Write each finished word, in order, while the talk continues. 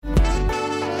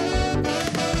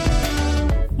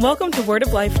Welcome to Word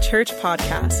of Life Church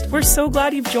Podcast. We're so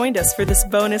glad you've joined us for this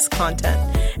bonus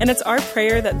content. And it's our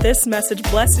prayer that this message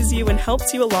blesses you and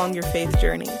helps you along your faith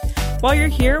journey. While you're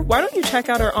here, why don't you check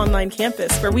out our online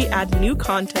campus where we add new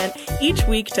content each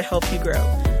week to help you grow.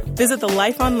 Visit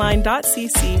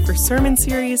thelifeonline.cc for sermon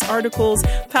series, articles,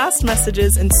 past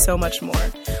messages, and so much more.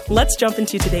 Let's jump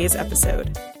into today's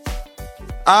episode.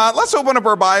 Let's open up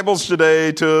our Bibles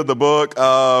today to the book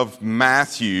of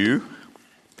Matthew.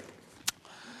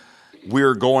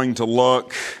 We're going to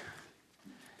look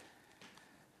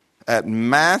at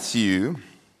Matthew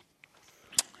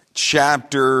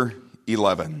chapter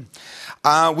 11.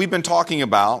 We've been talking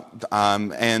about,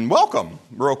 and welcome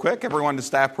real quick everyone to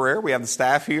Staff Prayer. We have the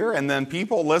staff here and then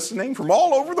people listening from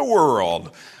all over the world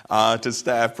to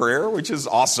Staff Prayer, which is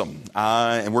awesome.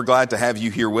 And we're glad to have you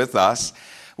here with us.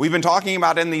 We've been talking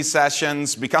about in these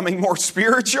sessions becoming more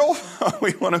spiritual.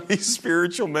 We want to be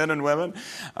spiritual men and women.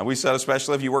 We said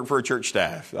especially if you work for a church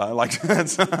staff.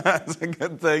 That's a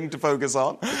good thing to focus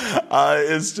on,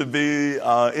 is to be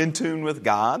in tune with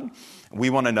God.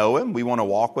 We want to know Him. We want to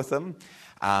walk with Him.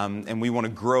 And we want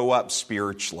to grow up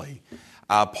spiritually.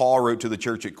 Paul wrote to the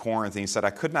church at Corinth and he said, I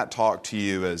could not talk to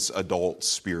you as adults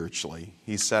spiritually.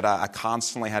 He said, I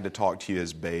constantly had to talk to you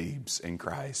as babes in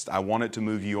Christ. I wanted to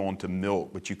move you on to milk,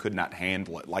 but you could not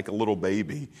handle it, like a little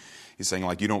baby. He's saying,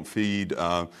 like, you don't feed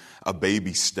a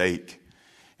baby steak.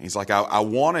 And he's like, I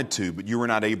wanted to, but you were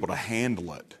not able to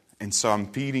handle it. And so I'm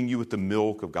feeding you with the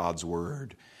milk of God's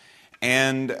Word.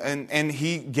 And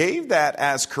he gave that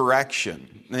as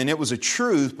correction. And it was a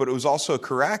truth, but it was also a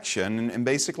correction. And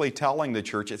basically telling the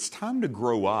church, it's time to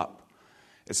grow up.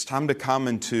 It's time to come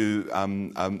into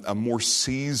a more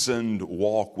seasoned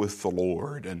walk with the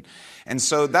Lord. And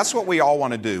so that's what we all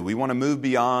want to do. We want to move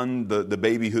beyond the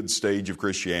babyhood stage of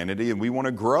Christianity, and we want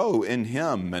to grow in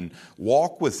Him and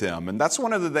walk with Him. And that's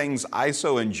one of the things I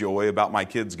so enjoy about my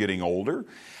kids getting older.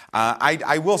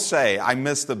 I will say, I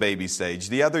missed the baby stage.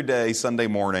 The other day, Sunday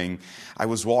morning, I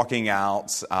was walking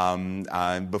out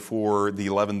before the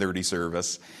 11:30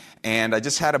 service, and I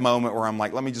just had a moment where I'm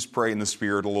like, let me just pray in the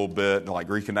Spirit a little bit, and like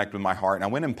reconnect with my heart. And I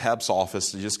went in Pep's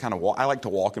office to just kind of walk. I like to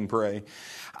walk and pray.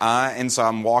 And so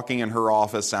I'm walking in her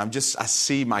office, and I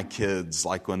see my kids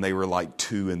like when they were like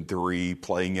 2 and 3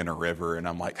 playing in a river, and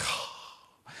I'm like,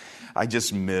 oh, I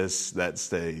just miss that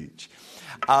stage.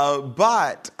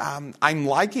 But I'm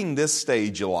liking this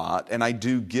stage a lot, and I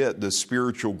do get the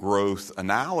spiritual growth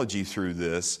analogy through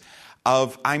this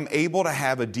of I'm able to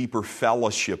have a deeper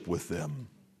fellowship with them.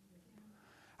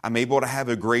 I'm able to have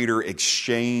a greater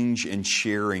exchange and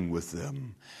sharing with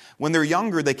them. When they're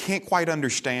younger, they can't quite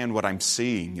understand what I'm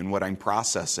seeing and what I'm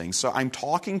processing. So I'm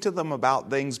talking to them about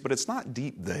things, but it's not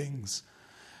deep things.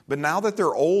 But now that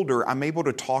they're older, I'm able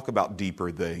to talk about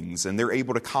deeper things, and they're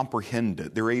able to comprehend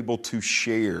it. They're able to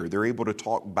share. They're able to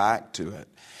talk back to it.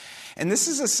 And this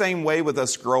is the same way with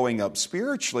us growing up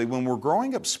spiritually. When we're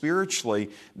growing up spiritually,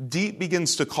 deep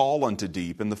begins to call unto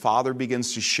deep, and the Father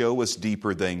begins to show us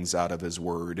deeper things out of His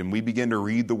Word. And we begin to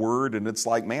read the Word, and it's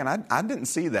like, man, I didn't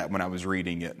see that when I was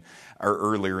reading it or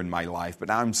earlier in my life, but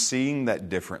I'm seeing that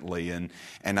differently, and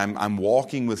I'm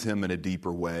walking with Him in a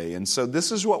deeper way. And so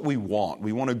this is what we want.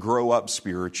 We want to grow up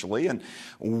spiritually, and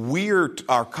we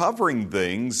are covering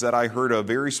things that I heard a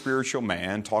very spiritual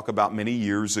man talk about many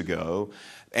years ago.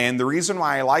 And the reason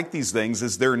why I like these things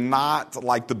is they're not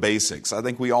like the basics. I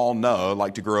think we all know,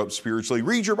 like to grow up spiritually,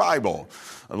 read your Bible,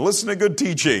 listen to good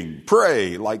teaching,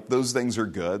 pray. Like those things are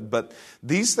good. But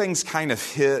these things kind of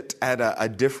hit at a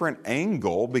different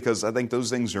angle because I think those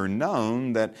things are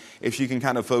known that if you can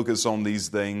kind of focus on these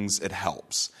things, it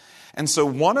helps. And so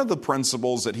one of the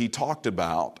principles that he talked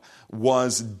about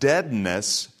was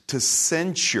deadness to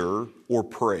censure or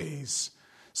praise.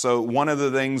 So one of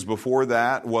the things before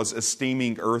that was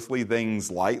esteeming earthly things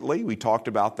lightly. We talked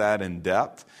about that in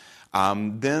depth.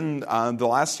 Then the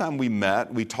last time we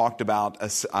met, we talked about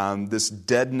this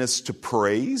deadness to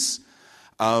praise,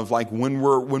 of like when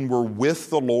we're with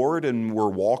the Lord and we're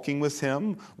walking with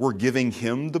Him, we're giving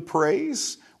Him the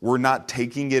praise. We're not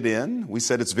taking it in. We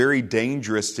said it's very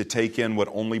dangerous to take in what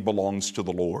only belongs to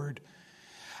the Lord.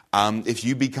 If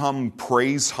you become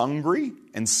praise hungry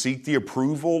and seek the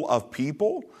approval of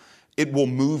people, it will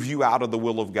move you out of the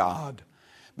will of God.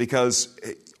 Because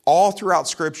all throughout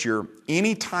Scripture,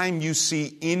 anytime you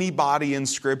see anybody in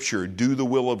Scripture do the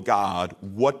will of God,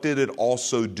 what did it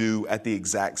also do at the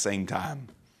exact same time?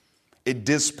 It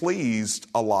displeased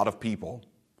a lot of people.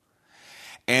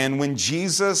 And when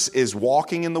Jesus is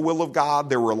walking in the will of God,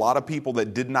 there were a lot of people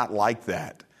that did not like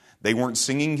that. They weren't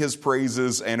singing His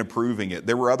praises and approving it.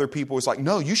 There were other people who was like,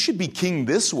 no, you should be king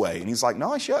this way. And He's like,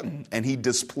 no, I shouldn't. And He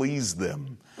displeased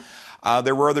them.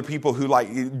 There were other people who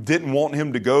didn't want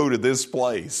him to go to this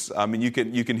place. I mean, you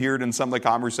can hear it in some of the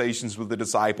conversations with the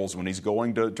disciples when he's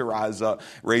going to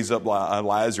raise up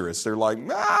Lazarus. They're like,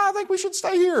 I think we should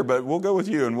stay here, but we'll go with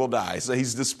you and we'll die. So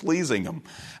he's displeasing them.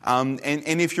 And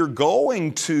if you're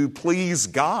going to please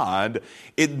God,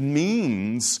 it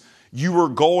means you are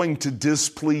going to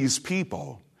displease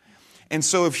people. And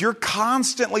so if you're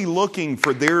constantly looking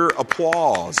for their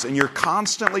applause and you're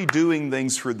constantly doing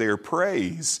things for their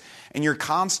praise and you're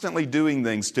constantly doing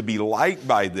things to be liked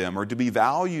by them or to be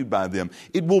valued by them,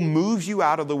 it will move you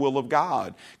out of the will of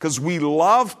God. Because we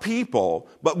love people,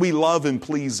 but we love and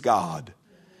please God.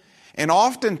 And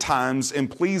oftentimes in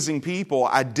pleasing people,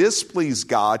 I displease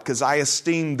God because I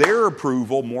esteem their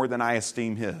approval more than I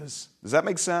esteem His. Does that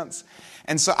make sense?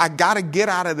 And so I got to get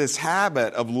out of this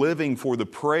habit of living for the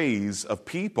praise of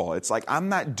people. It's like, I'm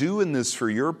not doing this for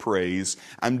your praise.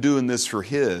 I'm doing this for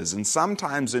His. And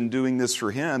sometimes in doing this for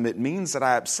Him, it means that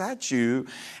I upset you.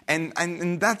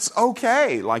 And that's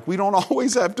okay. Like, we don't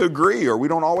always have to agree, or we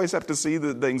don't always have to see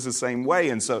the things the same way.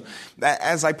 And so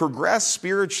as I progress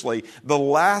spiritually, the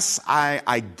less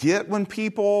I get when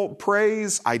people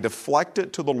praise, I deflect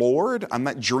it to the Lord. I'm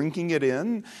not drinking it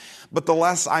in. But the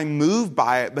less I'm moved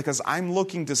by it, because I'm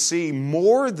looking to see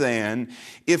more than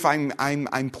if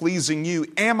I'm pleasing you.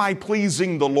 Am I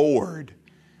pleasing the Lord?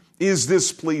 Is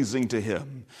this pleasing to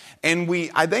Him? And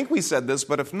I think we said this,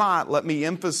 but if not, let me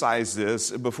emphasize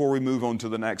this before we move on to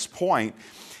the next point.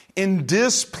 In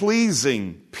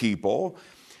displeasing people,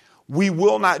 we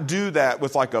will not do that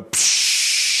with like a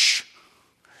psh,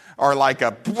 or like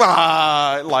a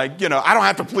I don't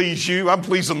have to please you, I'm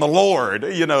pleasing the Lord,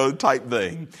 type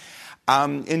thing.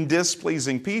 In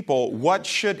displeasing people, what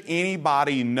should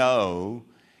anybody know,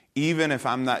 even if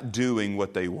I'm not doing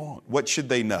what they want? What should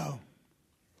they know?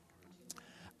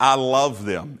 I love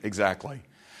them, exactly.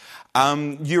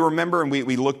 You remember, and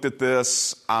we looked at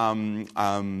this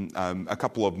a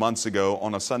couple of months ago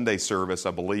on a Sunday service,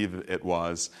 I believe it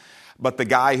was. But the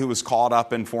guy who was caught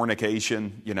up in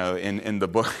fornication, in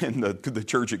the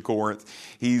church at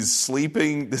Corinth, he's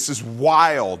sleeping. This is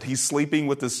wild. He's sleeping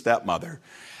with his stepmother.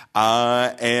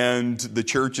 And the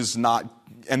church is not,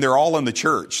 and they're all in the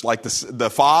church. Like the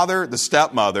father, the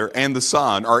stepmother, and the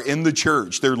son are in the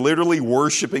church. They're literally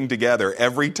worshiping together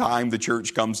every time the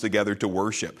church comes together to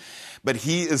worship. But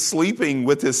he is sleeping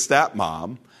with his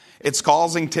stepmom. It's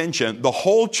causing tension. The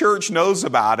whole church knows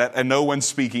about it and no one's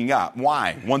speaking up.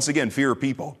 Why? Once again, fear of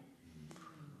people.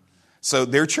 So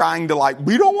they're trying to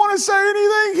we don't want to say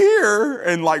anything here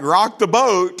and rock the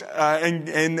boat. And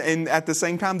at the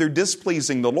same time, they're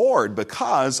displeasing the Lord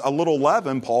because a little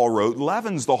leaven, Paul wrote,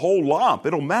 leavens the whole lump.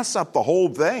 It'll mess up the whole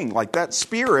thing. Like that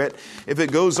spirit, if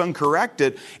it goes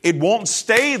uncorrected, it won't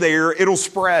stay there. It'll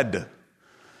spread.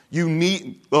 You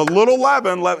need a little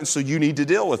leaven, so you need to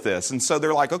deal with this. And so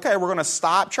they're like, okay, we're going to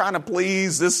stop trying to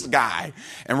please this guy,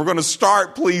 and we're going to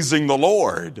start pleasing the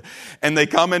Lord. And they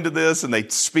come into this, and they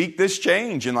speak this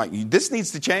change, and this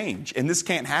needs to change, and this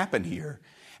can't happen here.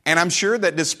 And I'm sure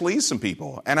that displeased some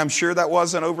people, and I'm sure that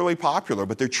wasn't overly popular,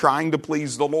 but they're trying to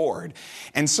please the Lord.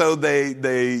 And so they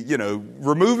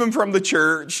remove him from the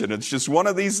church, and it's just one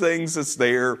of these things that's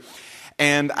there.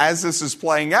 And as this is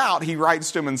playing out, he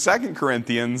writes to him in 2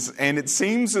 Corinthians, and it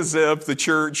seems as if the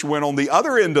church went on the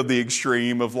other end of the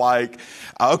extreme of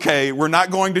okay, we're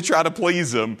not going to try to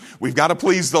please him. We've got to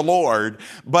please the Lord.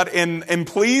 But in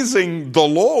pleasing the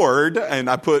Lord, and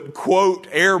I put quote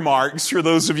air marks for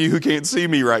those of you who can't see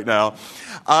me right now,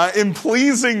 in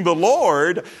pleasing the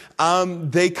Lord,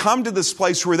 they come to this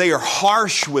place where they are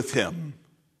harsh with him.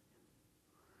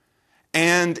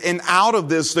 And out of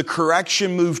this, the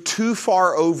correction moved too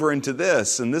far over into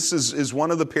this. And this is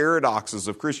one of the paradoxes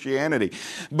of Christianity.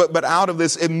 But out of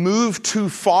this, it moved too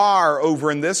far over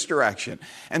in this direction.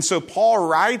 And so Paul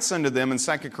writes unto them in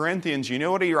 2 Corinthians. You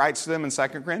know what he writes to them in 2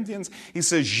 Corinthians? He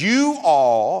says, you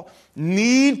all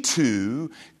need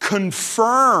to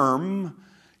confirm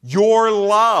your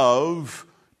love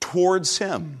towards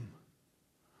him.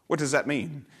 What does that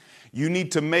mean? You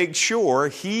need to make sure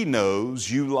he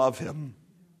knows you love him.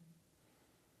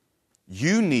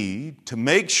 You need to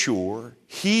make sure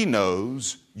he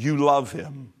knows you love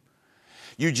him.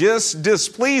 You just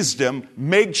displeased him.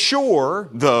 Make sure,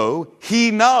 though,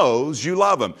 he knows you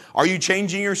love him. Are you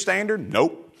changing your standard?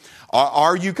 Nope.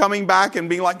 Are you coming back and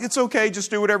being like, it's okay,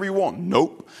 just do whatever you want?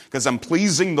 Nope, because I'm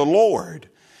pleasing the Lord.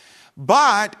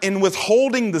 But in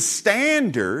withholding the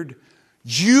standard,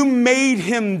 you made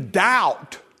him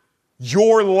doubt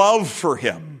your love for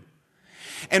him.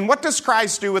 And what does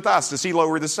Christ do with us? Does he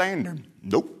lower the standard?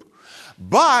 Nope.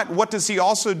 But what does he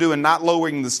also do in not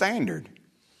lowering the standard?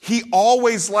 He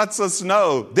always lets us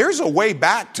know there's a way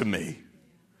back to me.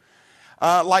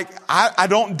 I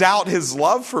don't doubt his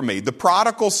love for me. The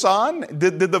prodigal son,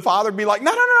 did the father be like,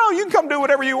 no, you can come do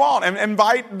whatever you want and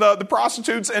invite the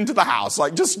prostitutes into the house.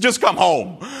 Like, just come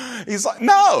home. He's like,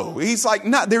 no. He's like,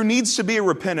 no, there needs to be a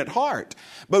repentant heart.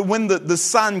 But when the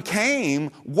son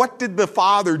came, what did the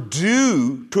father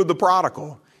do to the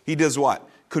prodigal? He does what?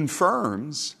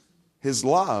 Confirms his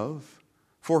love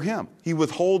for him. He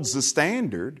withholds the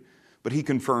standard, but he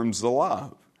confirms the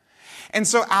love. And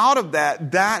so out of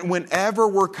that whenever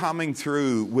we're coming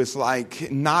through with like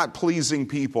not pleasing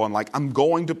people and like I'm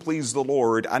going to please the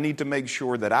Lord, I need to make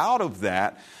sure that out of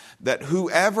that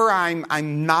whoever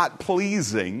I'm not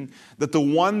pleasing, that the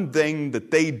one thing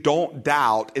that they don't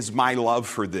doubt is my love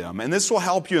for them. And this will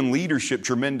help you in leadership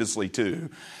tremendously too.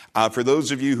 For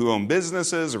those of you who own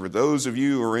businesses, or for those of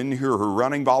you who are in here who are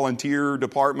running volunteer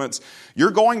departments,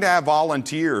 you're going to have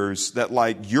volunteers that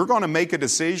you're going to make a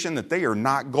decision that they are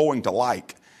not going to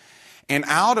like. And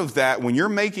out of that, when you're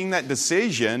making that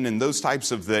decision and those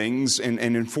types of things and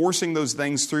enforcing those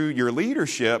things through your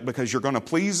leadership because you're going to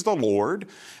please the Lord,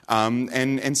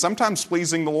 and sometimes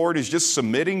pleasing the Lord is just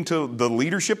submitting to the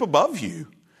leadership above you.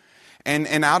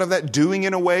 And out of that, doing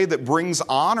in a way that brings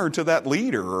honor to that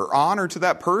leader or honor to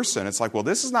that person. It's like, well,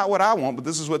 this is not what I want, but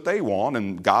this is what they want.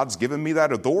 And God's given me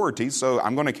that authority, so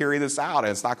I'm going to carry this out. And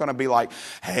it's not going to be like,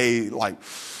 hey,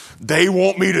 they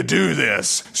want me to do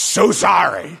this. So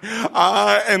sorry.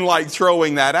 And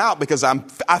throwing that out because I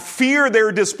fear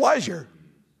their displeasure.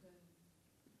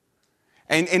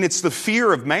 And it's the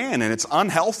fear of man, and it's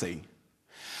unhealthy.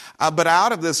 But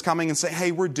out of this, coming and say,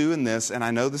 hey, we're doing this, and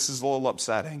I know this is a little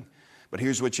upsetting. But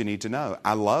here's what you need to know.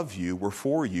 I love you. We're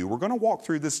for you. We're going to walk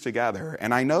through this together.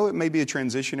 And I know it may be a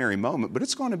transitionary moment, but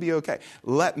it's going to be okay.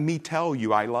 Let me tell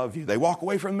you I love you. They walk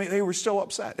away from me. They were still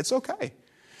upset. It's okay.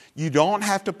 You don't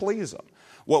have to please them.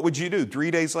 What would you do?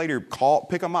 3 days later,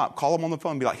 pick them up, call them on the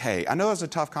phone and be like, hey, I know it was a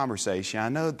tough conversation. I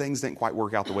know things didn't quite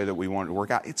work out the way that we wanted to work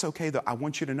out. It's okay, though. I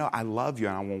want you to know I love you,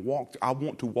 and I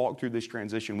want to walk through this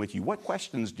transition with you. What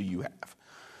questions do you have?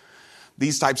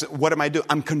 These types of, what am I doing?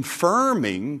 I'm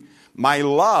confirming my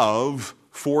love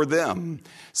for them.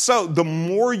 So the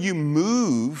more you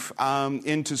move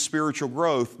into spiritual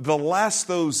growth, the less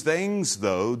those things,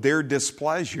 though, their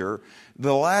displeasure,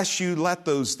 the less you let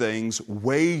those things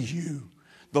weigh you.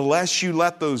 The less you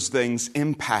let those things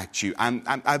impact you.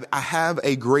 I have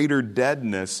a greater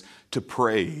deadness to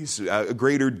praise, a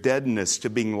greater deadness to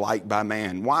being liked by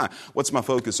man. Why? What's my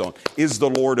focus on? Is the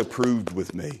Lord approved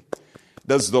with me?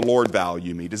 Does the Lord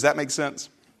value me? Does that make sense?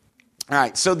 All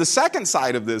right, so the second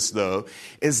side of this, though,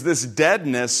 is this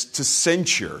deadness to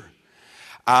censure.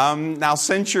 Now,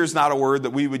 censure is not a word that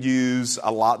we would use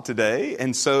a lot today,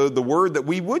 and so the word that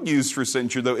we would use for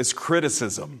censure, though, is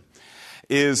criticism.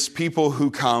 Is people who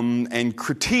come and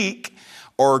critique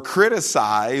or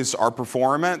criticize our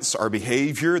performance, our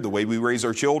behavior, the way we raise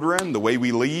our children, the way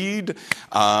we lead,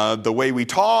 the way we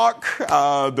talk,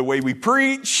 the way we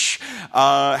preach,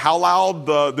 how loud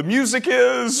the music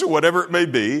is, whatever it may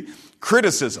be.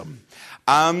 Criticism.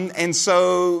 And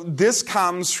so this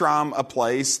comes from a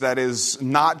place that is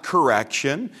not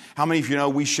correction. How many of you know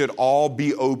we should all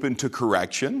be open to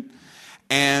correction?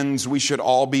 And we should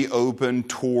all be open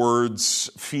towards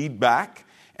feedback.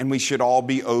 And we should all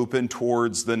be open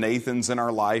towards the Nathans in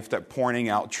our life that pointing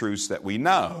out truths that we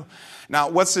know. Now,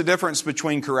 what's the difference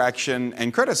between correction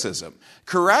and criticism?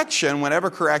 Correction, whenever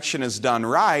correction is done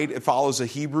right, it follows a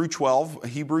Hebrews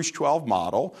 12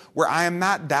 model where I am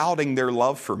not doubting their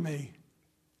love for me.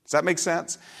 Does that make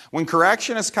sense? When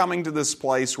correction is coming to this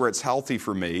place where it's healthy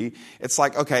for me, it's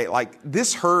like, okay,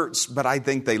 this hurts, but I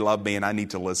think they love me and I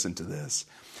need to listen to this.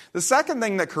 The second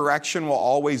thing that correction will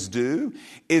always do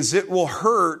is it will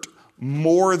hurt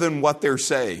more than what they're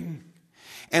saying.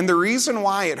 And the reason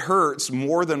why it hurts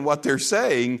more than what they're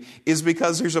saying is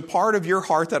because there's a part of your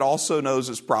heart that also knows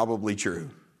it's probably true.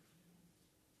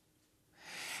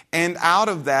 And out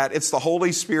of that, it's the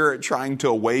Holy Spirit trying to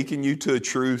awaken you to a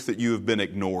truth that you have been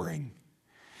ignoring.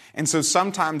 And so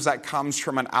sometimes that comes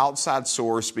from an outside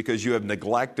source because you have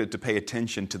neglected to pay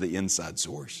attention to the inside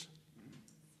source.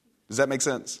 Does that make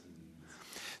sense?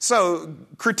 So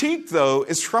critique, though,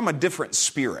 is from a different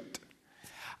spirit.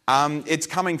 It's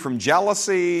coming from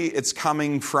jealousy. It's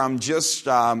coming from just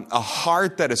a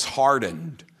heart that is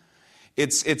hardened.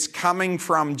 It's coming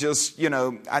from just,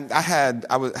 I had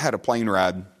a plane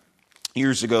ride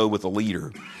years ago with a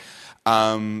leader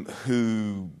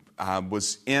who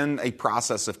was in a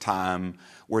process of time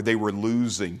where they were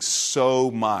losing so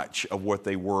much of what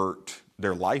they worked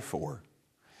their life for.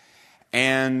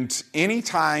 And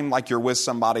anytime like you're with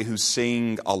somebody who's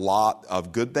seeing a lot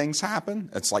of good things happen,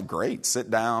 it's like, great, sit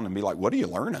down and be like, what are you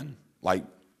learning? Like,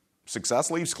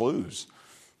 success leaves clues.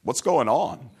 What's going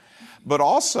on? But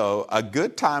also, a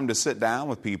good time to sit down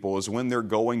with people is when they're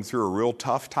going through a real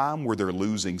tough time where they're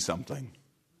losing something.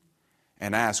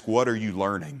 And ask, what are you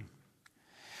learning?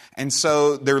 And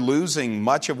so they're losing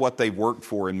much of what they've worked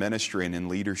for in ministry and in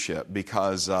leadership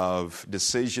because of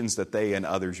decisions that they and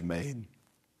others made.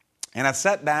 And I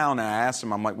sat down and I asked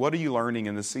them, I'm like, what are you learning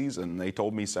in this season? And they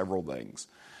told me several things.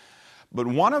 But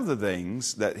one of the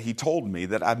things that he told me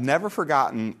that I've never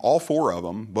forgotten, all four of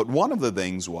them, but one of the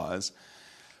things was,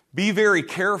 be very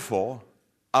careful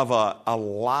of a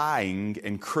lying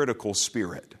and critical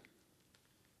spirit.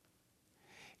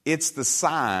 It's the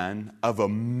sign of a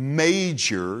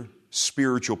major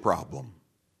spiritual problem.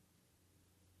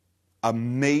 A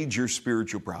major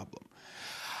spiritual problem.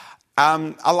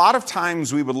 A lot of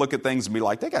times we would look at things and be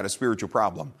like, they got a spiritual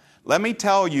problem. Let me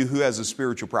tell you who has a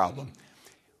spiritual problem.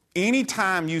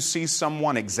 Anytime you see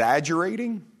someone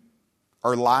exaggerating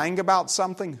or lying about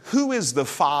something, who is the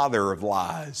father of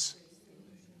lies?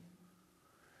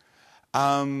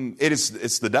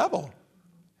 It's the devil.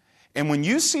 And when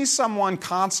you see someone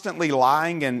constantly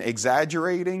lying and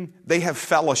exaggerating, they have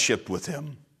fellowshiped with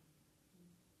him.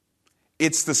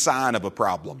 It's the sign of a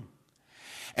problem.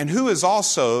 And who is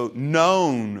also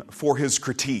known for his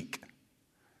critique?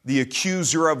 The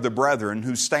accuser of the brethren,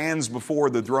 who stands before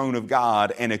the throne of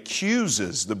God and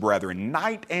accuses the brethren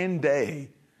night and day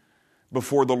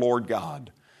before the Lord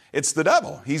God. It's the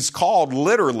devil. He's called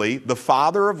literally the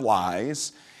father of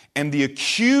lies and the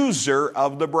accuser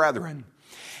of the brethren.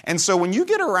 And so when you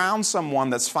get around someone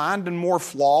that's finding more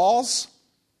flaws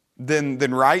than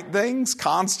right things,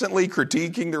 constantly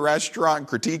critiquing the restaurant,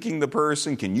 critiquing the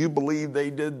person, can you believe they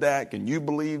did that? Can you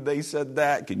believe they said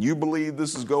that? Can you believe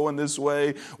this is going this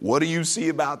way? What do you see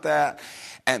about that?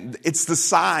 And it's the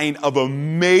sign of a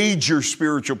major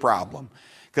spiritual problem.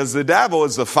 Because the devil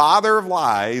is the father of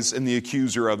lies and the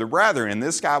accuser of the brethren. And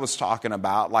this guy was talking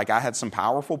about, like, I had some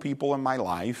powerful people in my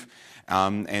life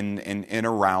and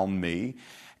around me.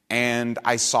 And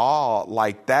I saw,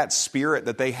 like, that spirit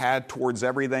that they had towards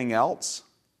everything else.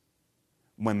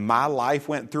 When my life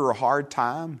went through a hard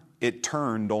time, it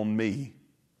turned on me.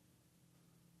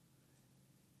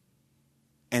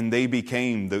 And they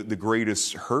became the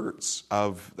greatest hurts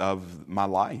of my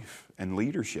life and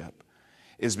leadership.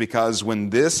 Is because when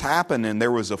this happened and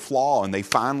there was a flaw and they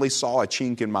finally saw a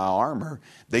chink in my armor,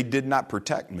 they did not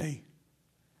protect me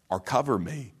or cover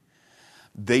me.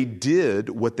 They did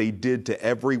what they did to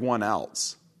everyone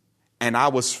else. And I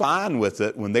was fine with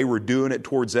it when they were doing it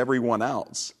towards everyone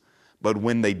else. But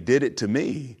when they did it to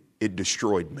me, it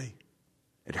destroyed me.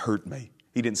 It hurt me.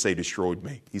 He didn't say destroyed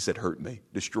me. He said hurt me.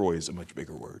 Destroy is a much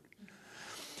bigger word.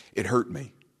 It hurt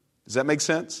me. Does that make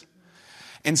sense?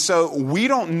 And so we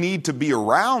don't need to be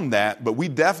around that, but we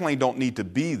definitely don't need to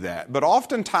be that. But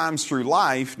oftentimes through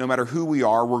life, no matter who we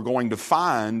are, we're going to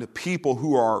find people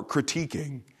who are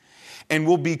critiquing. And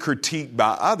we'll be critiqued by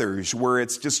others where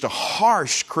it's just a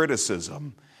harsh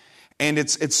criticism. And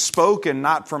it's spoken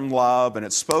not from love, and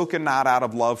it's spoken not out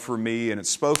of love for me, and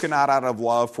it's spoken not out of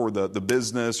love for the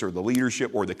business or the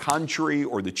leadership or the country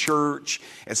or the church.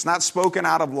 It's not spoken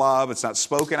out of love. It's not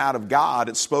spoken out of God.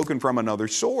 It's spoken from another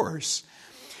source.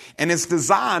 And it's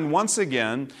designed, once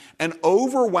again, an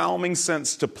overwhelming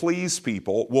sense to please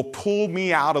people will pull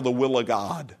me out of the will of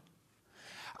God.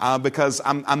 Because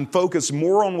I'm focused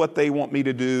more on what they want me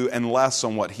to do and less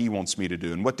on what He wants me to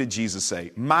do. And what did Jesus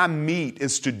say? My meat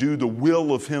is to do the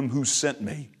will of Him who sent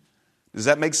me. Does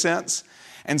that make sense?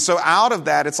 And so out of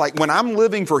that, it's like when I'm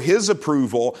living for His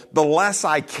approval, the less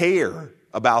I care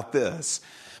about this.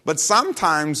 But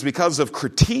sometimes because of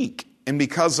critique and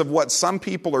because of what some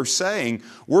people are saying,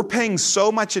 we're paying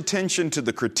so much attention to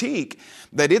the critique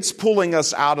that it's pulling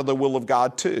us out of the will of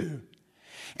God too.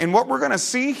 And what we're going to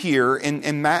see here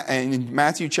in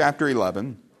Matthew chapter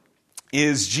 11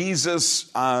 is Jesus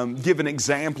give an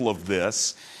example of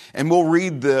this. And we'll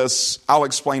read this. I'll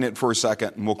explain it for a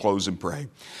second and we'll close and pray.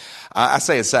 I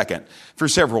say a second, for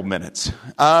several minutes.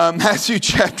 Matthew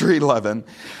chapter 11.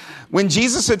 When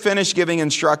Jesus had finished giving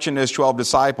instruction to His 12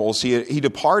 disciples, he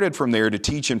departed from there to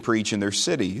teach and preach in their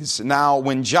cities. Now,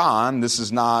 when John, this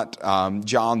is not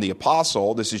John the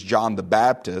Apostle, this is John the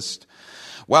Baptist,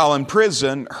 while in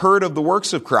prison, heard of the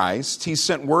works of Christ, he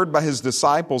sent word by his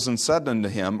disciples and said unto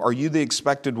him, Are you the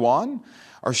expected one,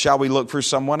 or shall we look for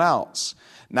someone else?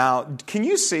 Now, can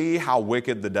you see how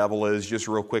wicked the devil is, just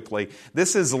real quickly?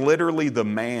 This is literally the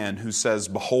man who says,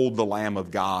 Behold the Lamb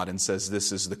of God, and says,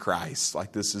 This is the Christ,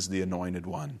 like this is the anointed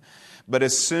one. But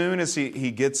as soon as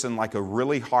he gets in like a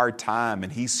really hard time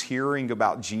and he's hearing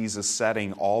about Jesus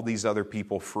setting all these other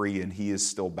people free and he is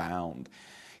still bound,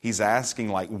 he's asking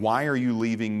like, why are you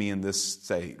leaving me in this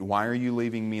state? Why are you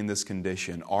leaving me in this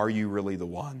condition? Are you really the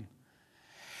one?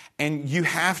 And you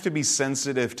have to be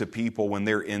sensitive to people when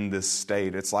they're in this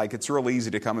state. It's like it's real easy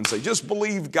to come and say, just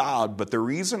believe God. But the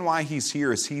reason why he's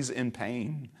here is he's in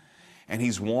pain. And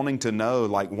he's wanting to know,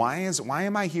 like, why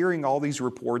am I hearing all these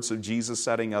reports of Jesus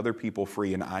setting other people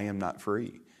free and I am not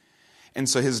free? And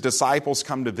so his disciples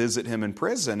come to visit him in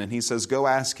prison and he says, go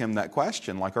ask him that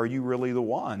question. Like, are you really the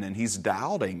one? And he's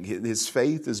doubting. His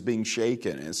faith is being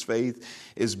shaken. His faith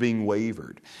is being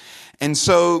wavered. And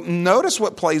so notice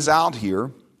what plays out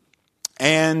here.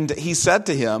 And he said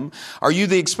to him, are you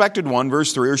the expected one,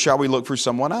 verse 3, or shall we look for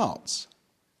someone else?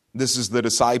 This is the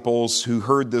disciples who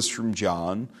heard this from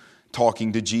John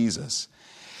talking to Jesus.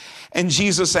 And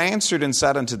Jesus answered and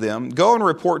said unto them, go and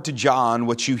report to John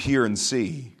what you hear and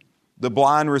see. The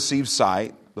blind receive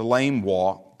sight, the lame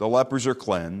walk, the lepers are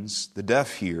cleansed, the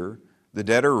deaf hear, the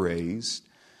dead are raised,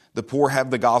 the poor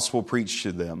have the gospel preached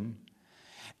to them.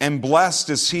 And blessed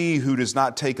is he who does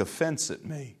not take offense at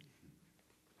me.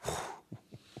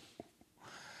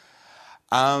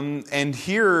 And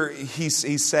here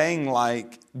he's saying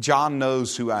like, John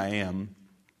knows who I am,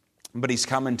 but he's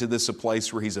coming to this a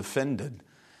place where he's offended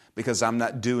because I'm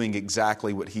not doing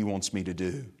exactly what he wants me to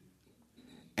do.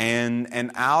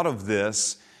 And out of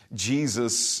this,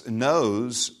 Jesus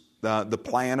knows the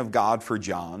plan of God for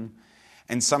John,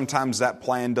 and sometimes that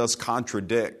plan does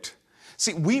contradict.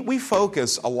 See, we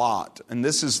focus a lot, and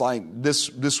this is like,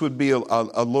 this would be a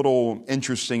little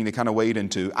interesting to kind of wade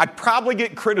into. I'd probably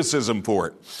get criticism for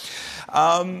it.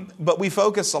 But we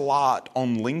focus a lot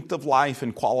on length of life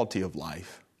and quality of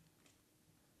life.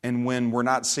 And when we're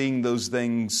not seeing those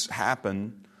things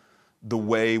happen the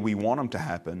way we want them to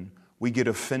happen, we get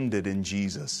offended in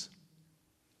Jesus.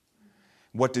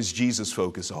 What does Jesus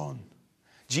focus on?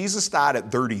 Jesus died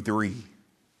at 33.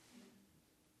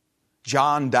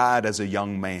 John died as a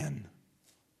young man.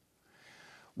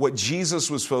 What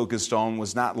Jesus was focused on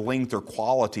was not length or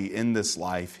quality in this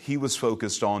life. He was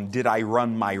focused on, did I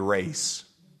run my race?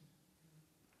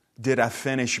 Did I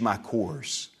finish my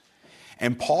course?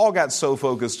 And Paul got so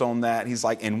focused on that, he's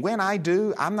like, and when I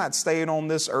do, I'm not staying on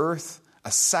this earth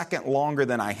a second longer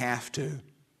than I have to.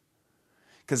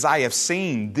 Because I have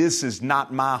seen this is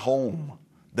not my home.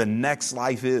 The next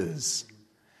life is.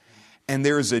 And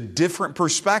there's a different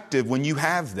perspective when you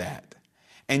have that.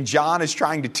 And John is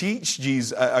trying to teach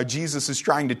Jesus is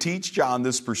trying to teach John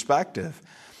this perspective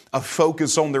of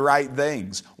focus on the right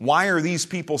things. Why are these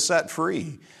people set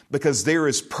free? Because there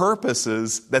is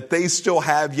purposes that they still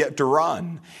have yet to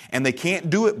run. And they can't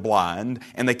do it blind,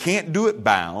 and they can't do it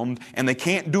bound, and they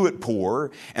can't do it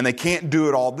poor, and they can't do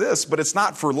it all this. But it's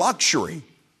not for luxury.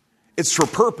 It's for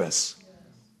purpose.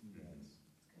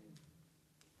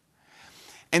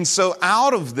 And so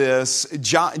out of this,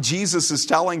 Jesus is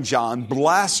telling John,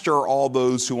 blessed are all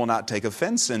those who will not take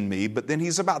offense in me. But then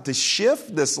he's about to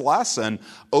shift this lesson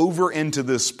over into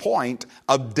this point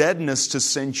of deadness to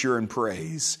censure and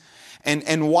praise.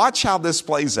 And watch how this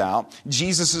plays out.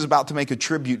 Jesus is about to make a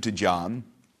tribute to John.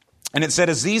 And it said,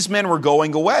 as these men were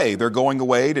going away, they're going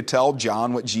away to tell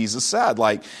John what Jesus said.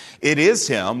 Like, it is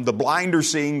him. The blind are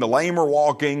seeing, the lame are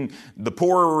walking, the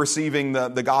poor are receiving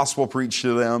the gospel preached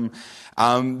to them.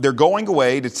 They're going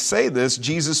away to say this.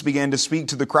 Jesus began to speak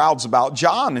to the crowds about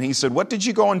John. And he said, what did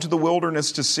you go into the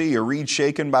wilderness to see? A reed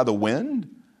shaken by the wind?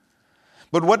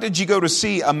 But what did you go to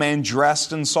see? A man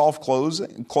dressed in soft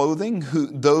clothing?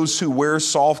 Those who wear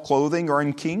soft clothing are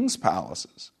in king's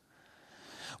palaces.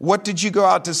 What did you go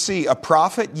out to see? A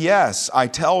prophet? Yes, I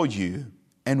tell you,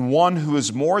 and one who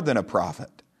is more than a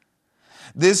prophet.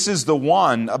 This is the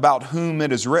one about whom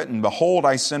it is written, behold,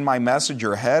 I send my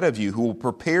messenger ahead of you who will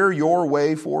prepare your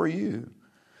way for you.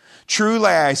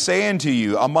 Truly I say unto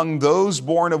you, among those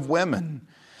born of women,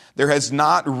 there has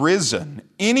not risen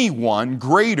anyone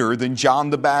greater than John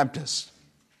the Baptist.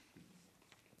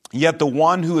 Yet the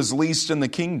one who is least in the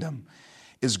kingdom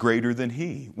is greater than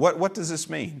he. What does this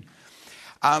mean?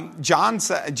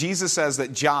 Jesus says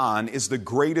that John is the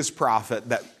greatest prophet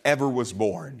that ever was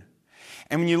born.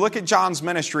 And when you look at John's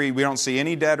ministry, we don't see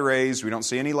any dead raised, we don't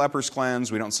see any lepers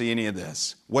cleansed, we don't see any of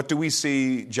this. What do we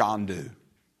see John do?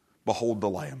 Behold the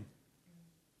Lamb.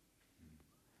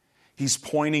 He's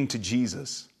pointing to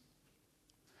Jesus.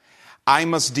 I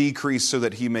must decrease so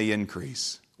that he may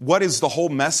increase. What is the whole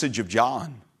message of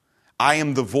John? I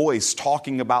am the voice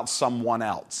talking about someone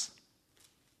else.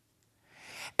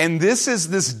 And this is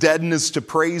this deadness to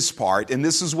praise part, and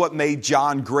this is what made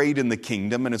John great in the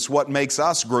kingdom, and it's what makes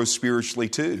us grow spiritually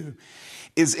too.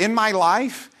 Is in my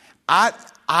life,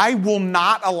 I will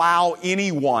not allow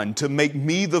anyone to make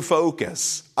me the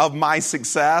focus of my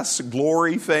success,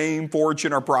 glory, fame,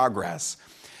 fortune, or progress.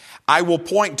 I will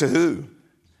point to who?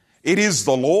 It is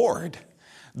the Lord.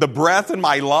 The breath in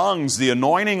my lungs, the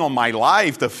anointing on my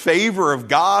life, the favor of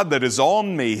God that is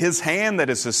on me, His hand that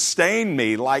has sustained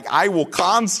me. Like, I will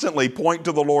constantly point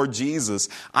to the Lord Jesus.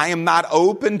 I am not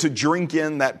open to drink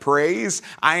in that praise.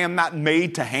 I am not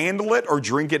made to handle it or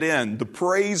drink it in. The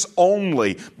praise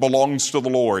only belongs to the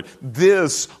Lord.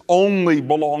 This only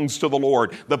belongs to the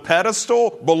Lord. The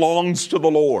pedestal belongs to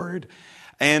the Lord.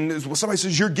 And somebody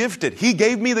says, you're gifted. He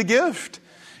gave me the gift.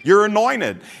 You're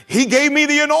anointed. He gave me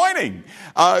the anointing.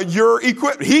 You're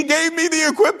equipped. He gave me the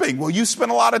equipping. Well, you spent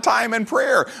a lot of time in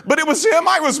prayer, but it was Him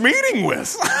I was meeting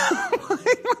with.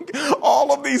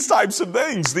 All of these types of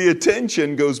things. The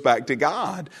attention goes back to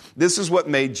God. This is what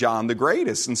made John the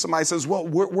greatest. And somebody says, well,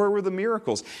 where were the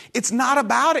miracles? It's not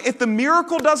about it. If the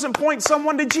miracle doesn't point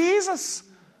someone to Jesus,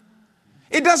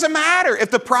 it doesn't matter. If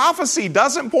the prophecy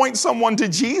doesn't point someone to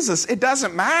Jesus, it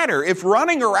doesn't matter. If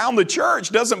running around the church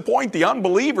doesn't point the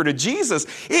unbeliever to Jesus,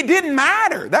 it didn't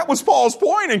matter. That was Paul's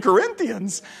point in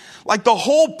Corinthians. Like, the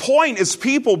whole point is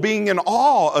people being in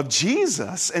awe of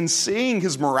Jesus and seeing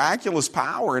His miraculous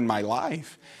power in my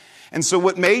life. And so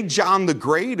what made John the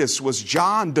greatest was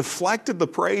John deflected the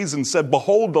praise and said,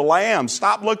 behold the Lamb,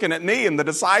 stop looking at me. And the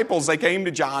disciples, they came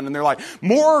to John and they're like,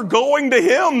 more are going to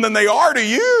Him than they are to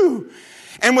you.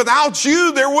 And without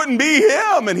you, there wouldn't be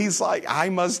Him. And He's like, I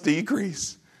must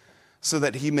decrease so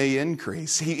that He may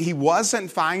increase. He wasn't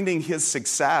finding His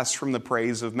success from the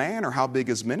praise of man or how big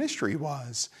His ministry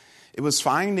was. It was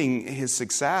finding His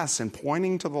success and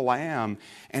pointing to the Lamb,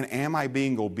 and am I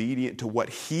being obedient to what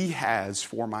He has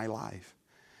for my life?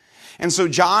 And so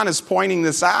John is pointing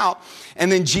this out,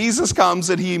 and then Jesus comes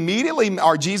and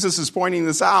Jesus is pointing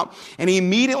this out, and He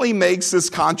immediately makes this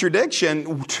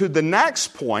contradiction to the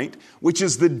next point, which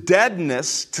is the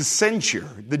deadness to censure,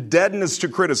 the deadness to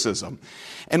criticism.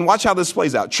 And watch how this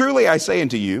plays out. Truly I say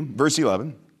unto you, verse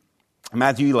 11,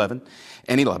 Matthew 11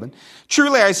 and 11,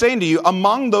 truly I say unto you,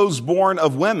 among those born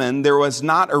of women, there was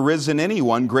not arisen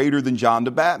anyone greater than John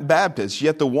the Baptist.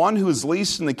 Yet the one who is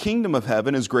least in the kingdom of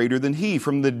heaven is greater than he.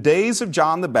 From the days of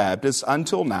John the Baptist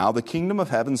until now, the kingdom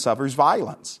of heaven suffers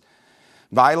violence.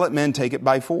 Violent men take it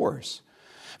by force.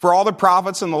 For all the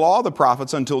prophets and the law of the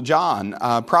prophets until John,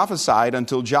 prophesied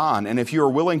until John. And if you are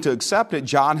willing to accept it,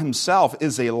 John himself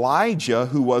is Elijah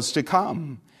who was to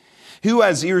come. Who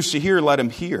has ears to hear, let him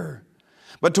hear.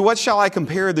 But to what shall I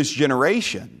compare this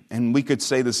generation? And we could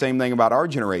say the same thing about our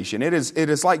generation. It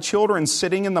is like children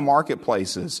sitting in the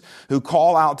marketplaces who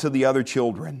call out to the other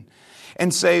children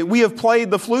and say, we have played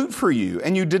the flute for you,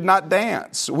 and you did not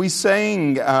dance. We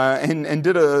sang and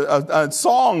did a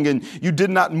song, and you did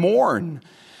not mourn.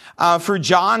 For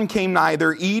John came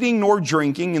neither eating nor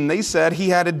drinking, and they said he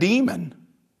had a demon.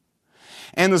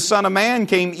 And the Son of Man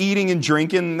came eating and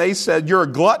drinking, and they said, you're a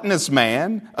gluttonous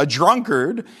man, a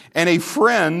drunkard, and a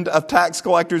friend of tax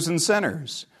collectors and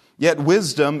sinners. Yet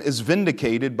wisdom is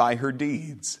vindicated by her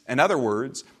deeds. In other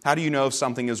words, how do you know if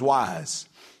something is wise?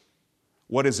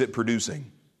 What is it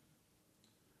producing?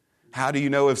 How do you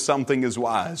know if something is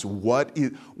wise? What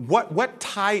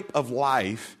type of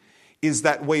life is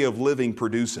that way of living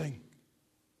producing?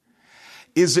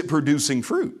 Is it producing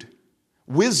fruit?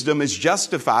 Wisdom is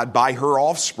justified by her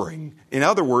offspring. In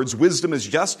other words, wisdom is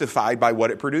justified by what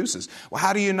it produces. Well,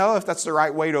 how do you know if that's the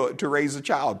right way to raise a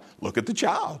child? Look at the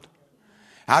child.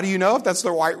 How do you know if that's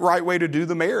the right way to do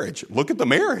the marriage? Look at the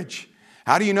marriage.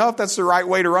 How do you know if that's the right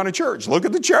way to run a church? Look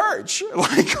at the church.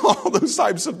 Like all those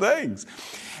types of things.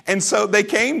 And so they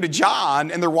came to John,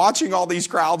 and they're watching all these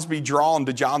crowds be drawn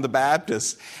to John the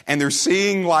Baptist. And they're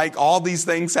seeing like all these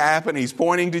things happen. He's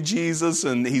pointing to Jesus,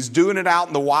 and he's doing it out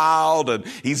in the wild, and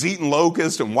he's eating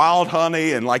locusts and wild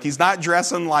honey, and like he's not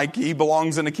dressing like he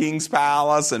belongs in a king's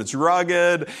palace, and it's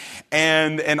rugged,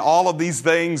 and all of these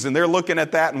things. And they're looking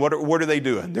at that, and what are they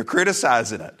doing? They're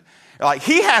criticizing it. They're like,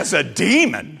 he has a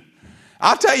demon.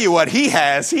 I'll tell you what he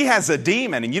has. He has a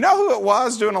demon. And you know who it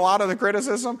was doing a lot of the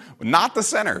criticism? Not the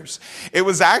sinners. It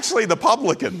was actually the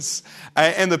publicans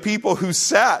and the people who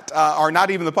sat, or not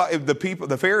even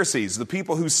the Pharisees, the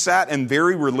people who sat in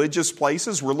very religious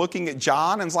places were looking at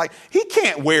John and it's like, he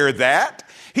can't wear that.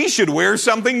 He should wear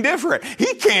something different.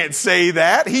 He can't say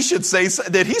that. He should say,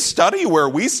 did he study where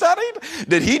we studied?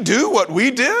 Did he do what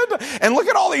we did? And look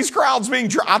at all these crowds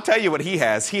being I'll tell you what he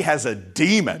has. He has a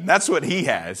demon. That's what he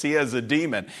has. He has a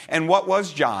demon. And what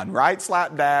was John? Right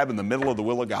slap dab in the middle of the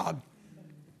will of God.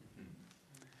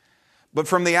 But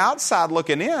from the outside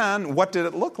looking in, what did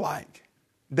it look like?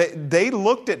 They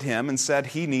looked at him and said,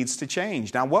 he needs to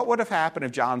change. Now, what would have happened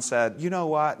if John said, you know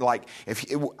what? Like,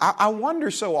 I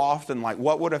wonder so often, like,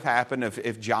 what would have happened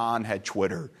if John had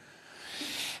Twitter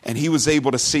and he was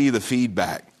able to see the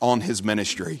feedback on his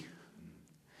ministry,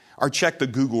 or check the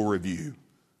Google review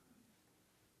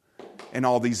and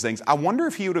all these things. I wonder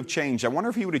if he would have changed. I wonder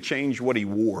if he would have changed what he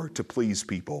wore to please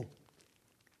people.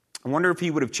 I wonder if he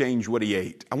would have changed what he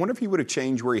ate. I wonder if he would have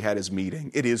changed where he had his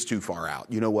meeting. It is too far out.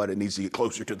 You know what? It needs to get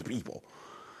closer to the people.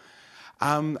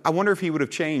 I wonder if he would have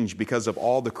changed because of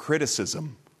all the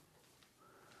criticism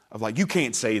of like, you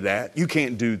can't say that, you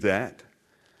can't do that,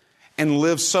 and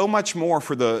live so much more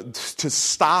to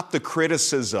stop the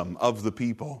criticism of the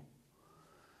people.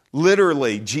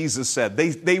 Literally, Jesus said,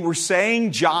 they were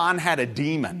saying John had a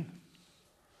demon.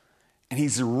 And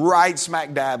he's right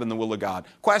smack dab in the will of God.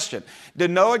 Question,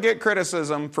 did Noah get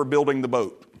criticism for building the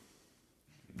boat?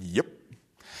 Yep.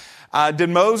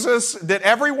 Did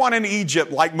everyone in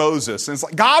Egypt like Moses? And it's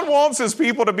like, God wants his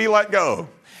people to be let go.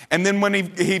 And then when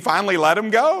he finally let them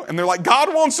go, and they're like,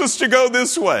 God wants us to go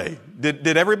this way.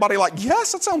 Did everybody like,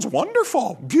 yes, that sounds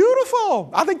wonderful, beautiful.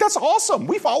 I think that's awesome.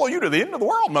 We follow you to the end of the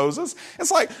world, Moses.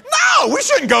 It's like, no, we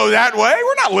shouldn't go that way.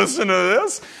 We're not listening to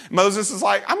this. Moses is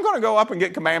like, I'm going to go up and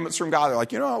get commandments from God. They're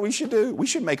like, you know what we should do? We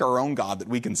should make our own God that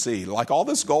we can see. Like all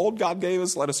this gold God gave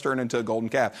us, let us turn into a golden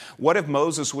calf. What if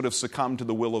Moses would have succumbed to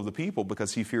the will of the people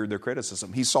because he feared their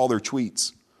criticism? He saw their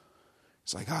tweets.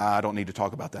 It's like, I don't need to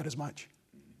talk about that as much.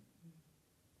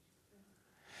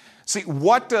 See,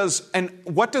 what does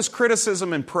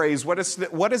criticism and praise, what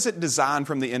is it designed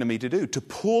from the enemy to do? To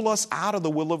pull us out of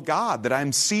the will of God, that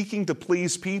I'm seeking to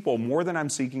please people more than I'm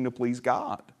seeking to please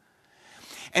God.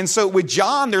 And so with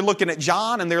John, they're looking at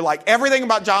John and they're like, everything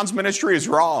about John's ministry is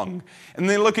wrong. And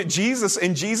they look at Jesus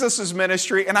and Jesus'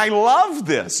 ministry, and I love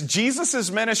this.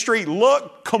 Jesus' ministry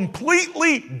looked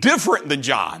completely different than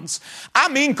John's. I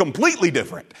mean completely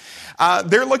different.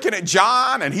 They're looking at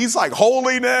John and he's like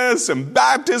holiness and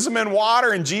baptism in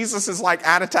water, and Jesus is like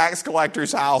at a tax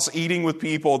collector's house eating with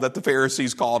people that the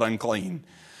Pharisees called unclean.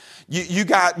 You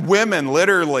got women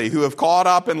literally who have caught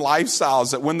up in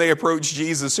lifestyles that when they approach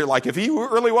Jesus, they're like, if he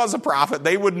really was a prophet,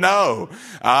 they would know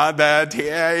that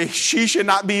she should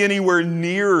not be anywhere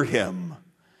near him.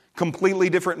 Completely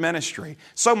different ministry.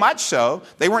 So much so,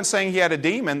 they weren't saying he had a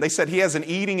demon. They said he has an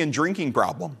eating and drinking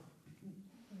problem.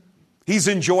 He's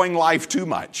enjoying life too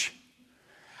much.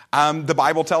 The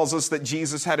Bible tells us that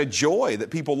Jesus had a joy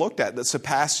that people looked at that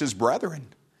surpassed his brethren.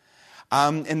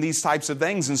 And these types of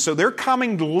things. And so they're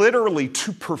coming literally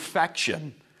to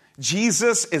perfection.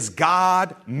 Jesus is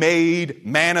God made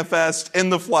manifest in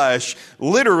the flesh,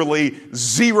 literally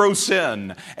zero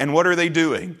sin. And what are they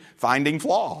doing? Finding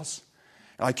flaws.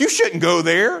 Like, you shouldn't go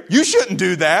there. You shouldn't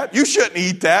do that. You shouldn't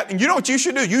eat that. And you know what you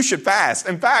should do? You should fast.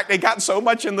 In fact, they got so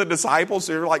much in the disciples,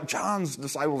 they're like, John's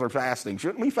disciples are fasting.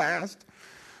 Shouldn't we fast?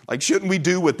 Like, shouldn't we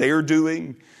do what they're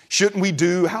doing? Shouldn't we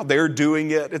do how they're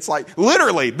doing it? It's like,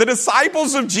 literally, the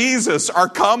disciples of Jesus are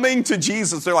coming to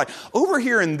Jesus. They're like, over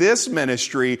here in this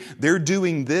ministry, they're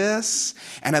doing this.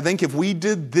 And I think if we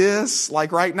did this,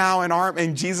 like right now in our,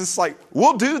 and Jesus is like,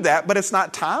 we'll do that, but it's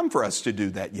not time for us to do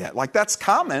that yet. Like, that's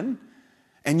coming.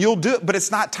 And you'll do it, but it's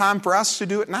not time for us to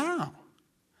do it now.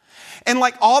 And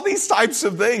like all these types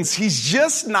of things, he's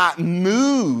just not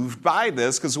moved by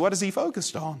this, because what is he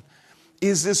focused on?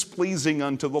 Is this pleasing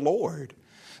unto the Lord?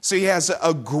 So he has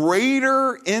a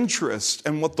greater interest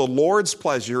in what the Lord's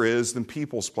pleasure is than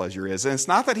people's pleasure is. And it's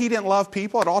not that he didn't love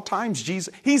people at all times.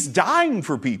 Jesus, he's dying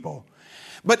for people.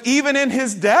 But even in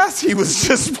his death, he was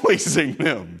displeasing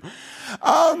them.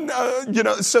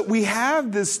 So we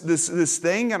have this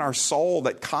thing in our soul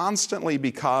that constantly,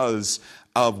 because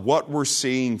of what we're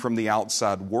seeing from the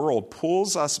outside world,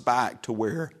 pulls us back to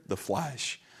where the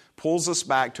flesh, pulls us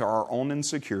back to our own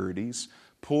insecurities,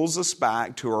 pulls us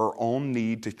back to our own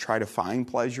need to try to find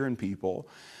pleasure in people,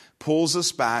 pulls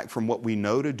us back from what we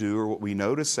know to do or what we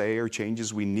know to say or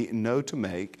changes we know to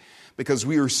make, because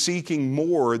we are seeking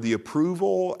more the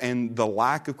approval and the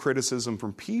lack of criticism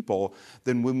from people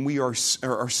than when we are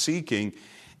seeking,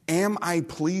 am I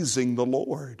pleasing the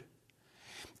Lord?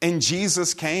 And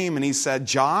Jesus came and he said,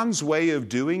 John's way of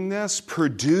doing this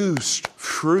produced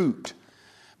fruit.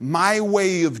 My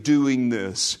way of doing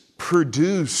this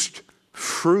produced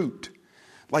fruit.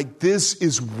 Like, this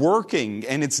is working,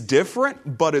 and it's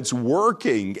different, but it's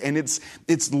working, and it's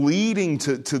leading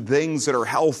to things that are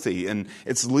healthy, and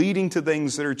it's leading to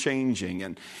things that are changing.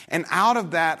 And out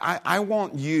of that, I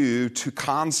want you to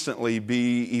constantly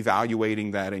be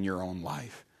evaluating that in your own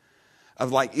life.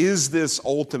 of like, is this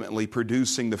ultimately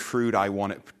producing the fruit I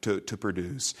want it to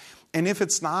produce? And if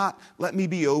it's not, let me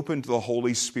be open to the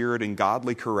Holy Spirit and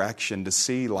godly correction to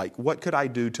see, like, what could I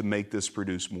do to make this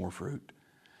produce more fruit?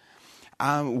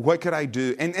 What could I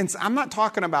do? And I'm not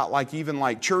talking about like even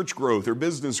like church growth or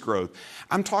business growth.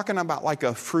 I'm talking about like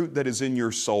a fruit that is in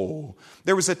your soul.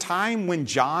 There was a time when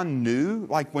John knew,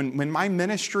 like when my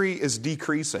ministry is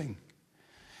decreasing,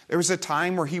 there was a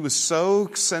time where he was so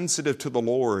sensitive to the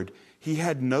Lord, he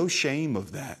had no shame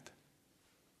of that.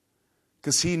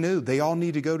 Because he knew they all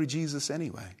need to go to Jesus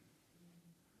anyway.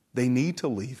 They need to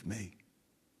leave me.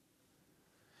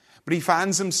 But he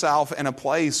finds himself in a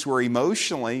place where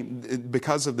emotionally,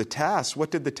 because of the test,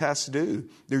 what did the test do?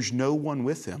 There's no one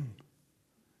with him.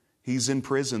 He's in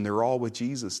prison. They're all with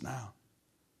Jesus now.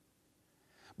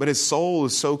 But his soul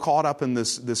is so caught up in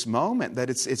this moment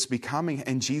that it's becoming,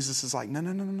 and Jesus is like,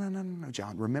 no,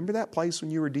 John. Remember that place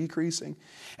when you were decreasing?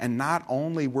 And not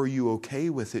only were you okay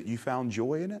with it, you found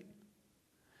joy in it?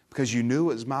 Because you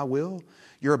knew it was my will.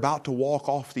 You're about to walk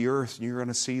off the earth and you're going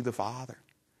to see the Father.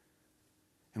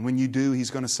 And when you do,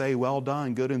 He's going to say, well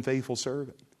done, good and faithful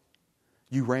servant.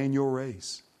 You ran your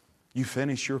race. You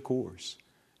finished your course.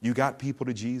 You got people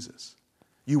to Jesus.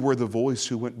 You were the voice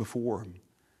who went before Him.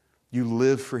 You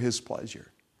lived for His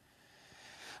pleasure.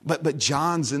 But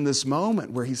John's in this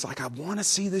moment where he's like, I want to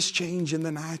see this change in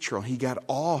the natural. He got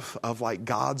off of like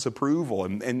God's approval.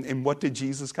 And what did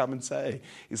Jesus come and say?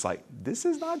 He's like, this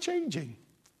is not changing.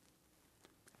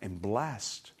 And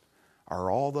blessed are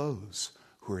all those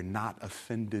who are not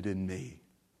offended in me.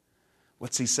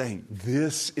 What's he saying?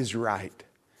 This is right.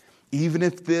 Even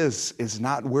if this is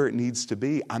not where it needs to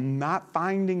be, I'm not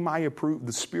finding my approval.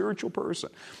 The spiritual person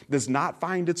does not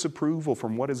find its approval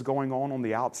from what is going on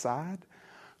the outside,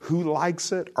 who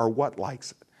likes it or what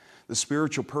likes it. The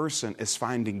spiritual person is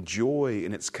finding joy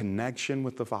in its connection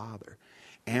with the Father.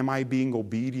 Am I being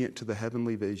obedient to the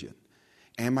heavenly vision?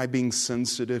 Am I being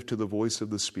sensitive to the voice of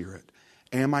the Spirit?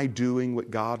 Am I doing what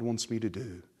God wants me to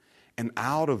do? And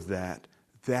out of that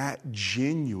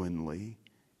genuinely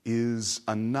is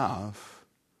enough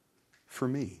for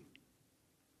me.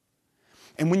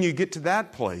 And when you get to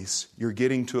that place, you're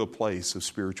getting to a place of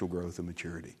spiritual growth and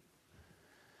maturity.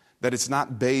 That it's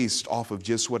not based off of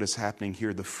just what is happening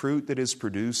here, the fruit that is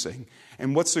producing.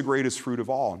 And what's the greatest fruit of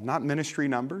all? Not ministry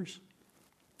numbers.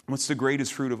 What's the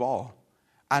greatest fruit of all?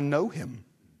 I know Him.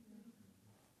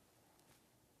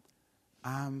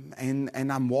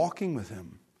 And I'm walking with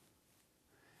Him.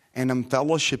 And I'm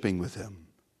fellowshipping with Him.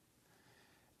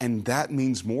 And that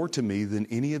means more to me than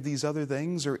any of these other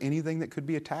things or anything that could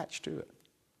be attached to it.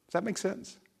 Does that make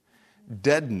sense?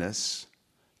 Deadness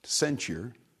to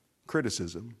censure,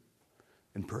 criticism,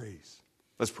 and praise.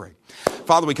 Let's pray.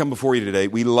 Father, we come before you today.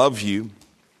 We love you.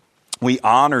 We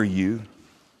honor you.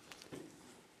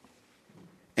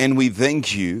 And we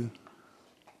thank you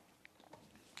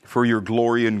for your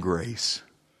glory and grace.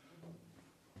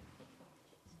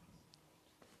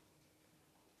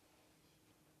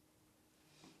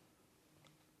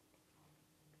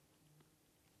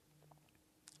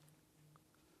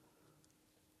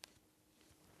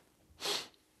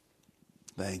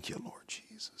 Thank you, Lord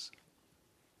Jesus.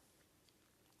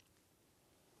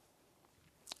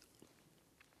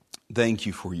 Thank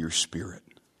you for your Spirit.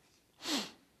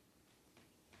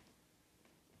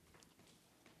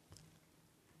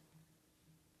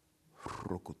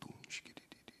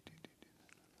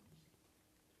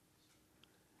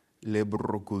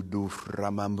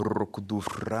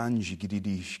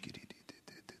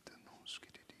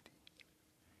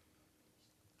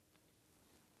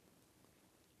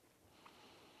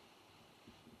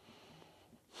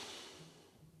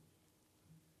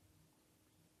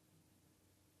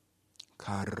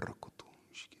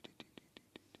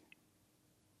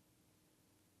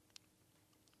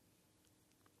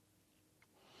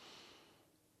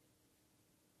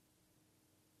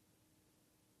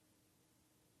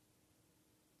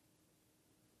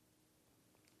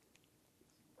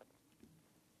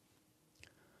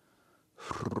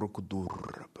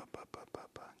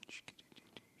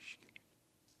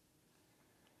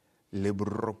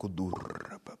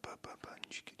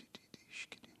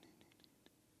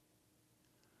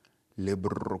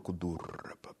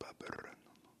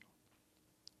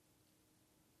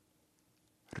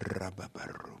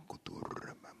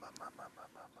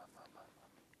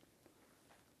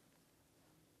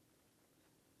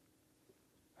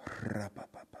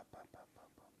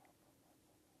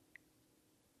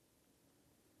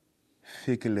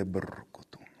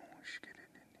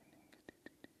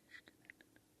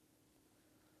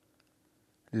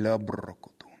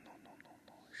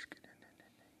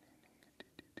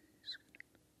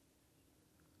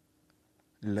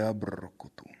 I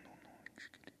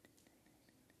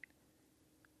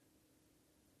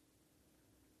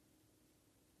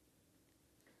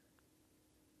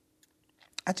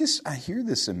hear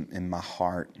this in my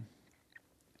heart.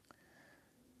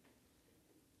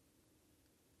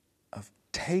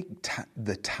 Take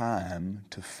the time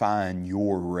to find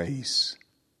your race.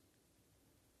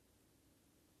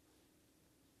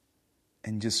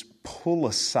 And just pull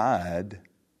aside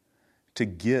to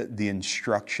get the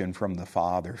instruction from the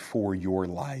Father for your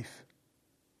life.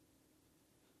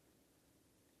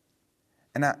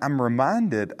 And I'm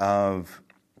reminded of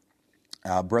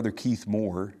Brother Keith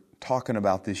Moore talking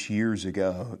about this years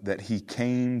ago, that he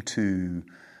came to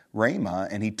Rhema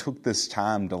and he took this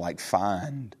time to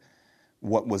find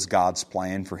what was God's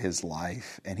plan for his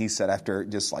life. And he said after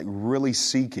just really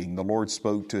seeking, the Lord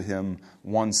spoke to him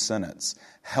one sentence: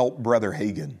 help Brother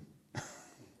Hagin.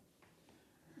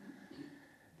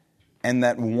 And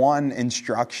that one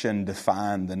instruction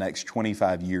defined the next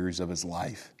 25 years of his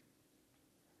life.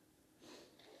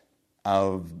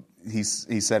 He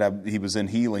said he was in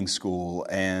healing school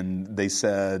and they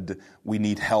said, we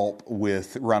need help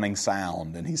with running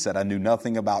sound. And he said, I knew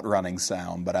nothing about running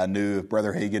sound, but I knew if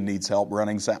Brother Hagin needs help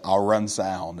running sound, I'll run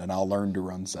sound and I'll learn to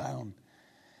run sound.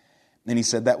 And he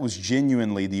said that was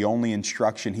genuinely the only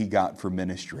instruction he got for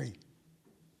ministry.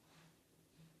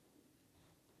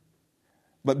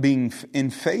 But being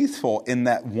faithful in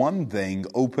that one thing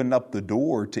opened up the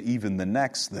door to even the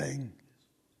next thing.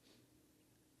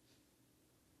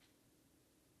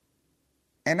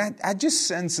 And I just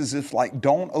sense as if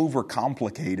don't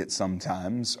overcomplicate it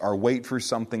sometimes or wait for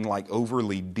something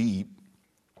overly deep,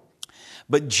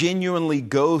 but genuinely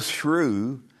go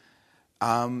through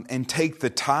and take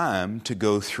the time to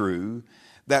go through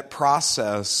that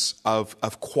process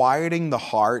of quieting the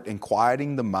heart and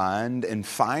quieting the mind and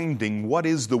finding what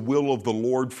is the will of the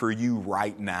Lord for you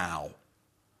right now.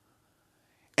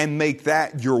 And make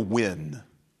that your win.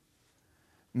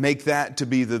 Make that to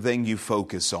be the thing you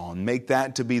focus on. Make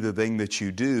that to be the thing that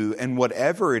you do. And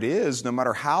whatever it is, no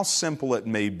matter how simple it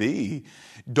may be,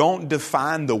 don't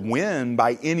define the win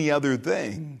by any other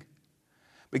thing.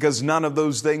 Because none of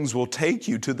those things will take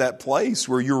you to that place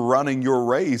where you're running your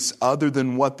race other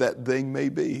than what that thing may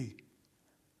be.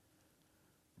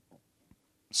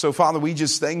 So, Father, we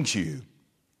just thank you.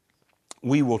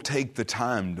 We will take the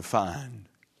time to find.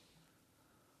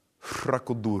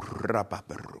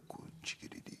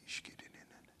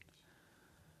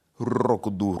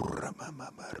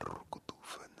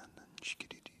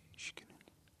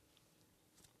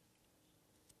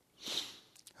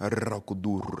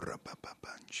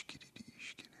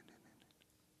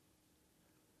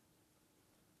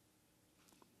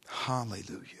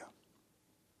 Hallelujah.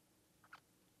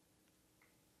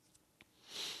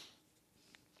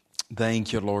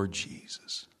 Thank you, Lord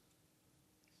Jesus.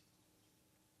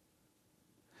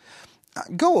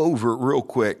 Go over real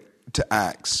quick to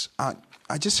Acts. I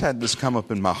just had this come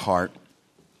up in my heart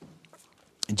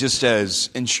just as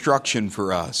instruction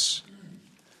for us.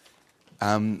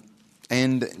 And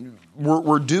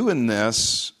we're doing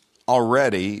this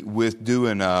already with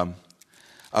doing a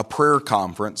prayer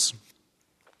conference.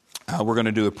 We're going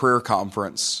to do a prayer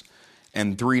conference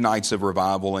and 3 nights of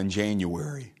revival in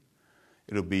January.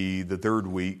 It'll be the 3rd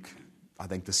week, I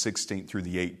think the 16th through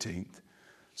the 18th.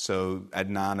 So at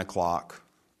 9 o'clock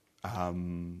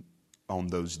on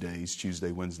those days,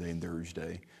 Tuesday, Wednesday, and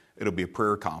Thursday, it'll be a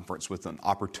prayer conference with an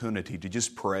opportunity to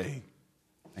just pray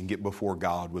and get before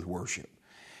God with worship.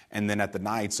 And then at the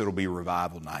nights, it'll be a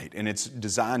revival night. And it's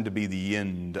designed to be the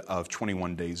end of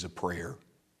 21 days of prayer.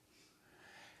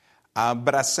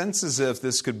 But I sense as if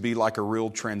this could be like a real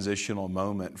transitional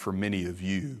moment for many of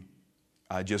you,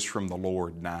 just from the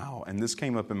Lord now. And this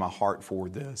came up in my heart for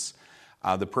this.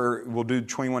 The prayer, we'll do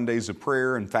 21 days of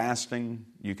prayer and fasting.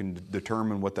 You can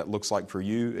determine what that looks like for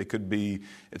you. It could be,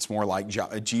 it's more like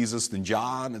Jesus than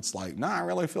John. It's like, no, I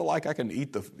really feel like I can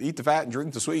eat the fat and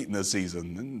drink the sweet in this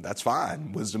season. And that's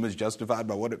fine. Wisdom is justified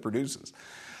by what it produces.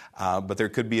 But there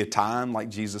could be a time, like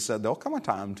Jesus said, there'll come a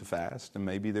time to fast. And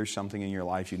maybe there's something in your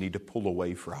life you need to pull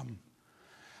away from.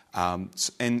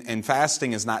 And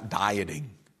fasting is not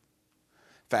dieting.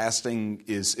 Fasting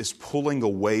is pulling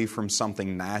away from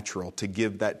something natural to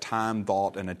give that time,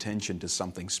 thought, and attention to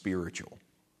something spiritual.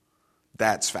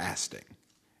 That's fasting.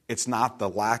 It's not the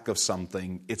lack of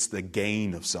something, it's the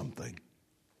gain of something.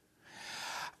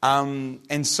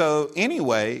 And so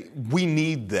anyway, we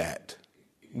need that.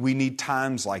 We need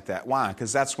times like that. Why?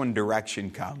 Because that's when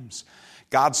direction comes.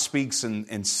 God speaks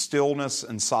in stillness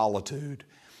and solitude.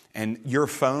 And your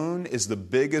phone is the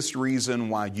biggest reason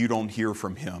why you don't hear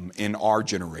from Him in our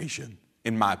generation,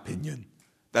 in my opinion.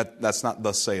 That's not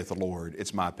thus saith the Lord.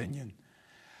 It's my opinion.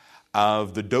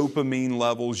 Of the dopamine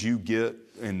levels you get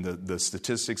and the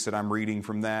statistics that I'm reading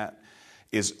from that,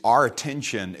 is our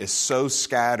attention is so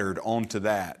scattered onto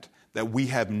that we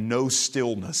have no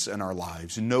stillness in our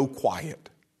lives, no quiet,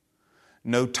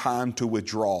 no time to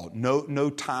withdraw, no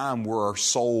time where our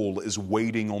soul is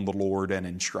waiting on the Lord and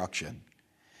instruction.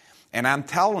 And I'm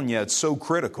telling you, it's so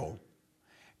critical.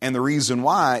 And the reason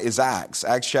why is Acts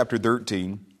chapter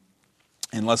 13.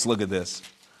 And let's look at this.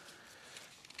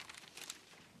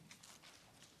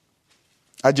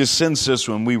 I just sensed this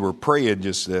when we were praying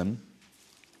just then.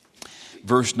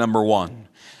 Verse number 1.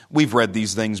 We've read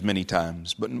these things many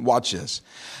times, but watch this.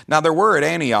 Now there were at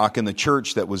Antioch in the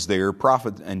church that was there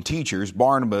prophets and teachers,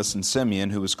 Barnabas and Simeon,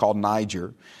 who was called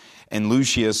Niger, and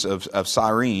Lucius of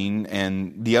Cyrene,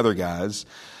 and the other guys.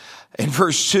 In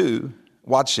verse 2,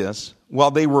 watch this.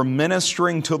 While they were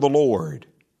ministering to the Lord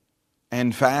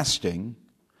and fasting,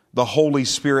 the Holy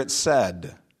Spirit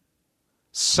said,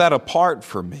 "Set apart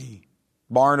for me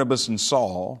Barnabas and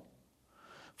Saul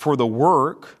for the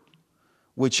work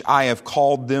which I have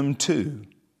called them to."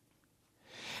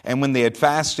 And when they had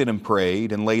fasted and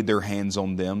prayed and laid their hands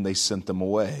on them, they sent them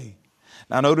away.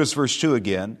 Now notice verse 2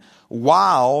 again.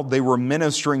 While they were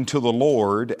ministering to the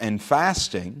Lord and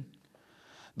fasting,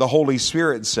 the Holy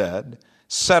Spirit said,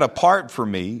 "Set apart for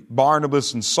me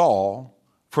Barnabas and Saul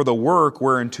for the work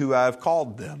whereunto I have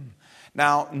called them."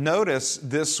 Now notice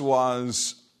this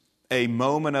was a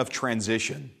moment of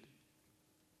transition.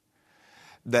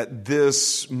 That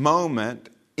this moment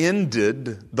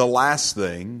ended the last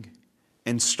thing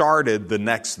and started the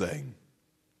next thing.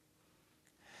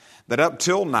 That up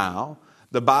till now,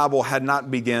 the Bible had not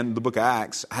begun, the book of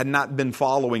Acts, had not been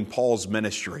following Paul's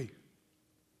ministry.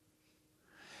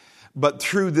 But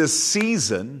through this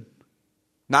season,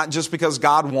 not just because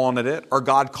God wanted it or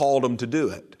God called him to do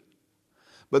it,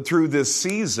 but through this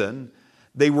season,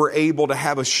 they were able to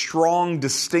have a strong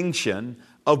distinction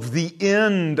of the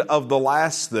end of the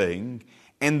last thing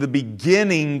and the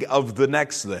beginning of the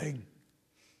next thing.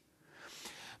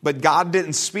 But God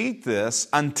didn't speak this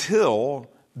until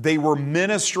they were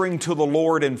ministering to the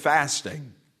Lord in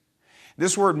fasting.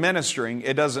 This word ministering,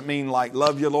 it doesn't mean like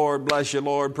love you Lord, bless you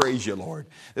Lord, praise you Lord.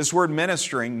 This word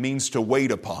ministering means to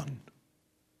wait upon.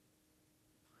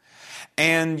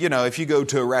 And if you go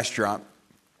to a restaurant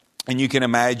and you can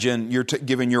imagine you're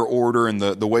giving your order and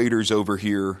the waiter's over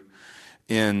here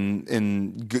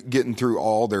in getting through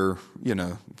all their,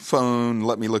 phone.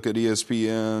 Let me look at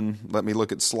ESPN. Let me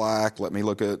look at Slack. Let me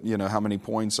look at, how many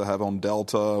points I have on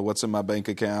Delta. What's in my bank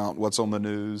account. What's on the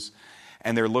news.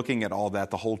 And they're looking at all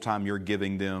that the whole time you're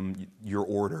giving them your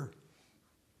order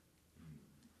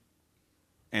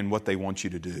and what they want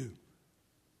you to do.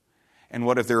 And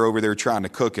what if they're over there trying to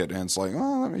cook it and it's like,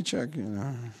 oh, let me check,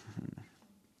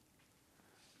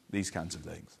 These kinds of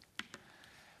things.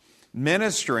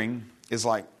 Ministering is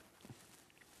like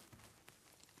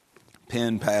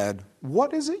pen, pad.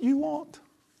 What is it you want?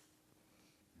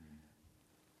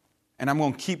 And I'm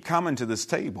going to keep coming to this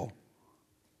table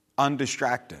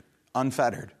undistracted,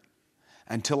 unfettered,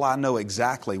 until I know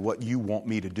exactly what you want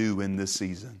me to do in this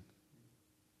season.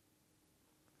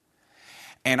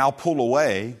 And I'll pull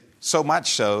away, so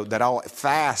much so that I'll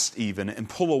fast even and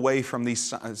pull away from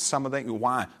these some of the things.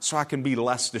 Why? So I can be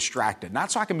less distracted.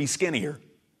 Not so I can be skinnier.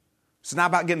 It's not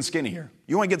about getting skinnier.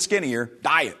 You want to get skinnier,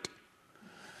 diet.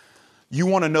 You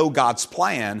want to know God's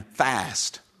plan,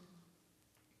 fast.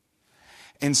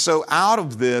 And so out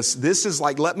of this is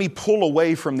like, let me pull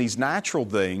away from these natural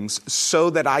things so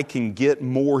that I can get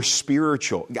more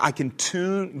spiritual. I can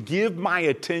give my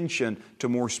attention to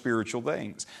more spiritual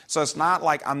things. So it's not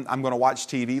like I'm going to watch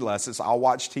TV less. I'll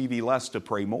watch TV less to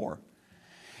pray more.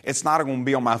 It's not going to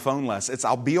be on my phone less.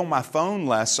 I'll be on my phone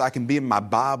less so I can be in my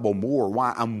Bible more.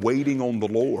 Why? I'm waiting on the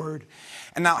Lord.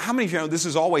 And now, how many of you know this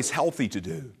is always healthy to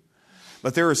do?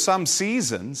 But there are some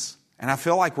seasons, and I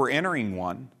feel like we're entering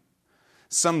one,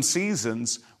 some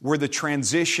seasons where the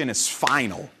transition is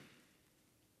final.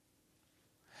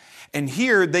 And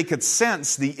here they could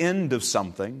sense the end of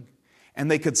something,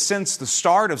 and they could sense the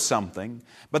start of something,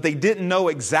 but they didn't know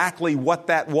exactly what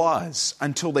that was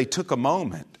until they took a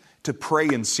moment to pray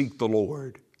and seek the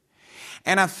Lord.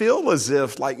 And I feel as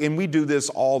if, and we do this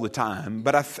all the time,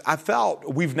 but I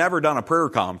felt, we've never done a prayer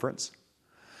conference,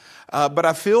 but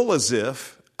I feel as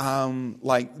if,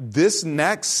 this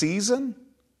next season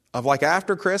of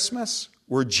after Christmas,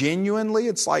 where genuinely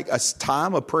it's like a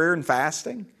time of prayer and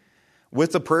fasting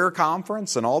with the prayer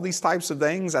conference and all these types of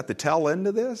things at the tail end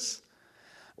of this.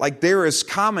 There is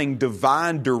coming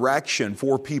divine direction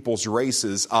for people's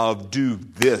races of do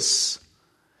this.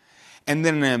 And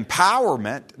then an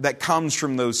empowerment that comes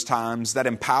from those times that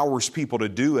empowers people to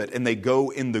do it, and they go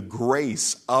in the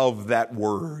grace of that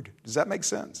word. Does that make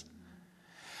sense?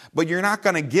 But you're not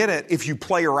going to get it if you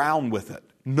play around with it.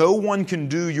 No one can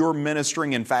do your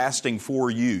ministering and fasting for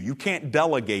you. You can't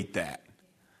delegate that.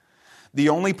 The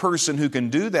only person who can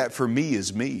do that for me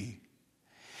is me.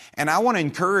 And I want to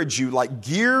encourage you,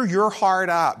 gear your heart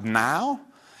up now.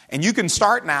 And you can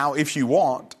start now if you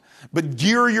want. But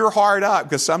gear your heart up,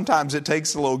 because sometimes it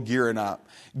takes a little gearing up.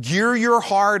 Gear your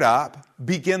heart up.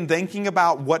 Begin thinking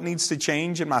about what needs to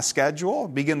change in my schedule.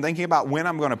 Begin thinking about when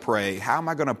I'm going to pray. How am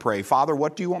I going to pray? Father,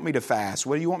 what do you want me to fast?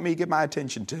 What do you want me to give my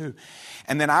attention to?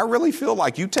 And then I really feel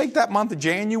like you take that month of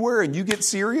January and you get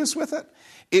serious with it.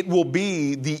 It will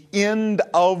be the end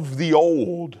of the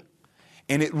old.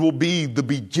 And it will be the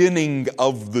beginning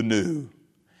of the new.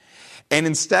 And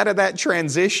instead of that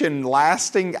transition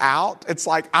lasting out, it's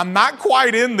like, I'm not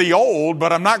quite in the old,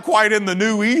 but I'm not quite in the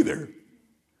new either.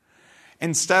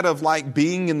 Instead of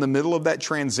being in the middle of that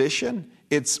transition,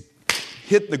 it's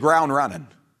hit the ground running.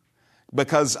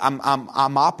 Because I'm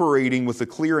operating with a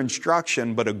clear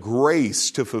instruction, but a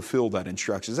grace to fulfill that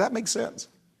instruction. Does that make sense?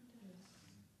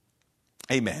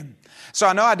 Amen. So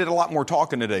I know I did a lot more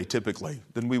talking today, typically,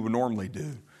 than we would normally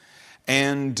do.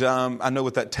 And I know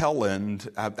with that tail end,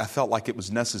 I felt like it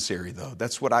was necessary, though.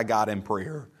 That's what I got in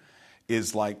prayer,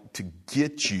 is to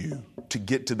get you to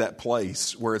get to that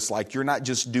place where it's you're not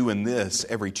just doing this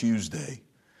every Tuesday,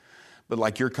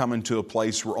 but you're coming to a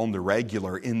place where on the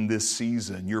regular in this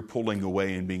season, you're pulling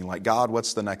away and being like, God,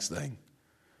 what's the next thing?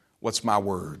 What's my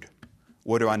word?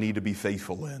 What do I need to be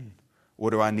faithful in? What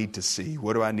do I need to see?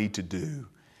 What do I need to do?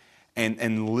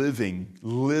 And living,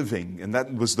 and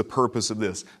that was the purpose of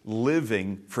this,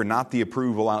 living for not the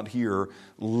approval out here,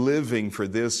 living for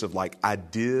this of I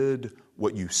did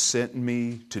what you sent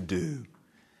me to do.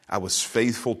 I was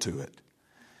faithful to it,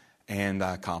 and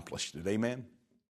I accomplished it. Amen.